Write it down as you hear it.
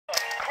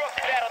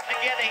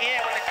together here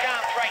when the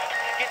time's right.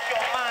 Get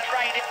your mind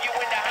right if you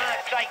in the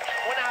hindsight.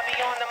 When I be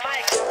on the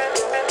mic.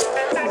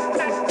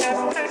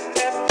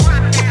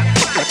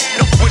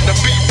 When the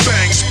beat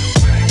bangs,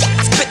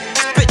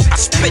 I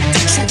spit the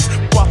truth.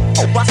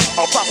 I'm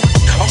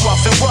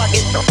rough and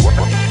rugged.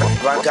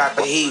 I got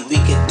the heat, we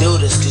can do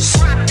this. Cause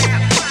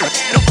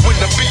when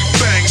the beat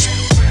bangs,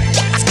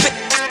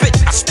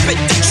 I spit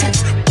the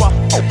truth.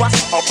 I'm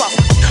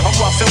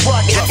rough and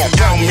rugged.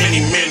 How many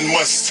men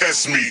must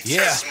test me?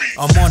 Yeah,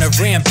 I'm on a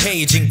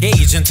rampage,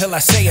 engage until I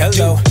say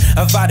hello.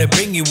 I'm about to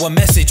bring you a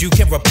message you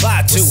can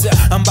reply to.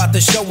 I'm about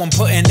to show I'm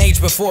putting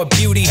age before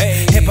beauty.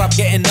 Hip-hop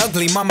getting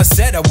ugly, mama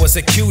said I was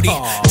a cutie.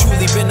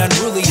 Truly been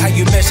unruly how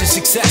you measure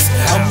success.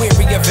 I'm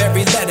weary of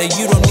every letter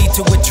you don't need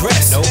to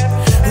address.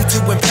 Who to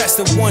impress,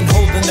 the one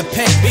holding the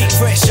pen?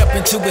 Fresh up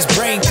into his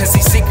brain cause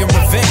he's seeking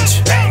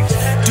revenge.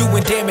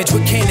 Doing damage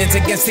with cannons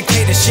against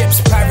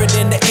dictatorships. Pirate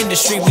in the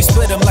industry, we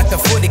split them like the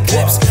footy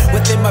clips.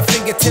 Within my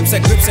fingertips I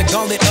grips a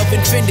gauntlet of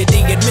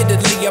infinity.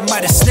 Admittedly I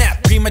might have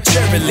snapped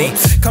prematurely.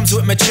 Comes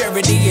with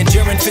maturity,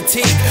 enduring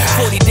fatigue.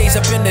 40 days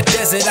up in the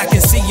desert, I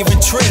can see you're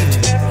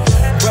intrigued.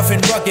 Rough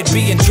and rugged,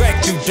 being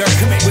dragged through dirt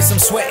with some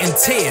sweat and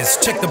tears.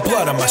 Check the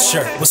blood on my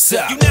shirt, what's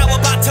up? You now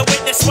about to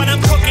witness what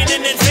I'm cooking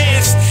in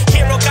advance.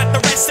 Hero got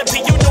the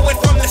recipe, you know it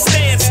from the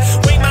stands.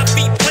 Way my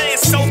feet plant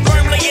so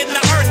firmly in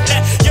the earth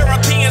that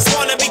Europeans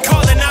wanna be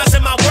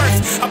colonizing my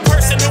worth. A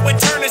person who in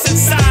turn is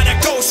inside a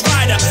ghost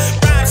rider.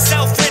 Rhyme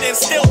self-written,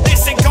 still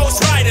dissing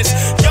ghost riders.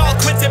 Y'all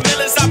Quentin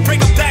Millers, I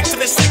bring them back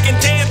for the second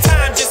damn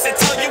time just to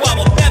tell you I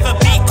will never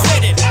be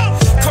quitted.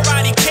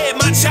 Karate Kid,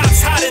 my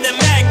chops hotter than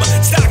magma.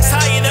 Stocks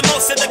higher than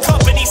most of the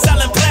company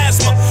selling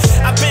plasma.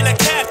 I've been a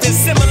captain,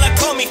 similar,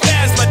 call me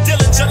Phasma.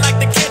 Dillinger like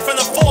the kid from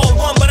the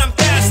 401, but I'm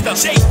faster.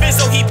 Jay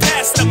Fizzle, he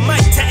passed the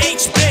mic to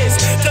H-Biz.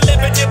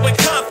 Delivered it with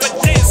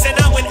confidence, and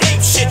I went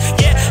ape shit.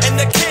 Yeah, and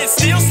the kids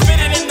still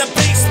spitting in the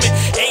basement.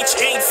 H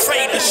ain't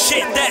afraid of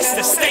shit, that's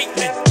the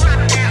statement.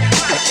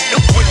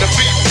 When the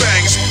beat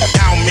bangs,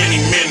 how many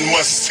men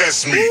must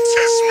test me?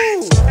 Test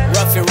me.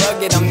 Rough and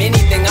rugged, I'm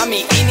anything, I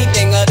mean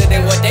anything other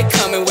than what they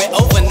coming with.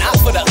 Over, not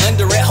for the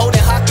under it.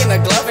 Holding hawk in a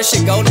glove and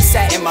shit golden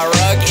satin. My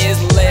rug is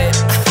lit.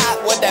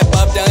 What that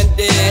bub done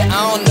did.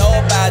 I don't know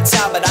about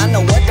top, but I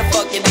know what the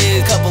fuck it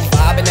is. Couple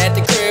vibing at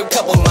the crib,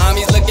 couple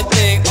mommies looking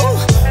thick. Ooh,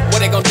 what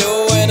they gon'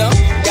 do with them?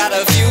 Got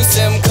a few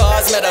SIM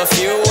cards, met a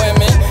few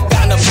women.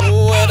 Got in the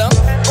pool with them.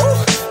 Ooh,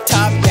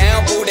 top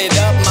down, booted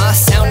up. My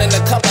sound in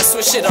the cup, I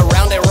switch it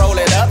around and roll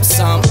it up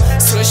some.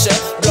 Swisher,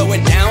 blow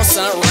it down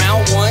some.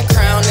 Round one,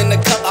 crown in the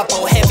cup, I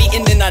pull heavy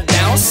and then I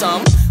down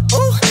some.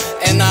 Ooh,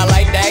 and I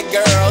like that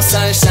girl.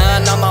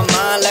 Sunshine on my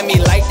mind, let me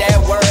light that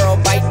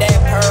world. Bite that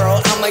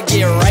pearl, I'ma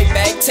get right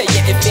back to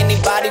you. If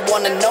anybody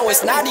wanna know,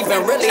 it's not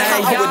even really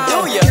how I would do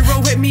ya.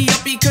 Hero hit me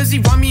up because he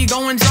want me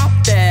go and drop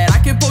that. I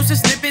can post a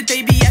snippet,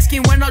 they be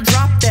asking when I'll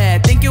drop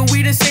that. Thinking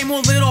we the same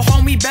old little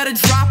homie, better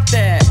drop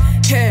that.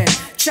 Yeah,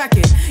 check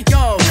it,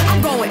 yo,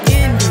 I'm going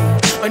indie.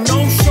 A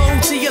no-show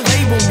till you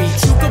label me.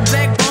 Chuka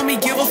black bummy,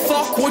 give a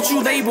fuck what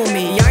you label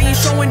me. I ain't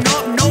showing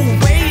up, no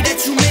way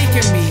that you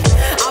making me.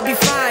 I'll be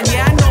fine,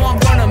 yeah, I know I'm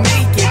gonna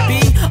make it.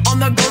 Be on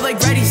the go like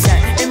ready set.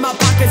 In my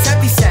pockets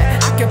heavy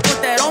set. I can put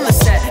that on the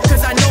set,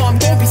 cause I know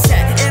I'm gonna be set.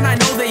 And I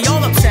know they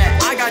all upset.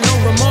 I got no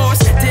remorse.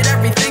 Did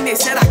everything they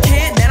said I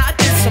can't, then I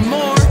did some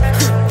more.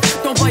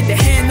 Don't bite the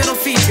hand that'll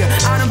feed you.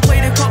 I done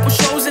played a couple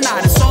shows and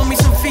I done sold me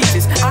some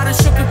features. I done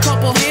shook a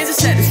couple hands and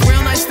said it's real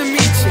nice to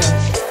meet you.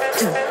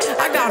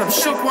 I got them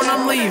shook when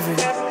I'm leaving.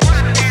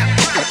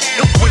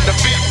 When the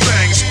beat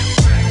bangs,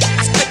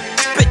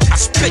 I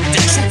spit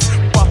the truth.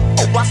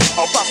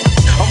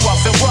 I'm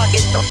rough and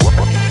rugged.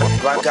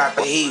 I got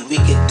the heat, we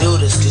can do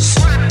this. Cause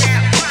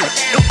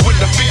when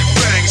the beat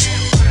bangs,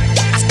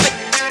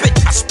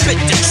 I spit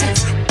the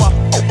truth.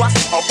 I'm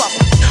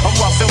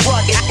rough and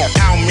rugged.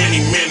 How many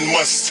men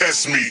must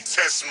test me?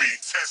 Test me,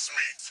 test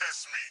me.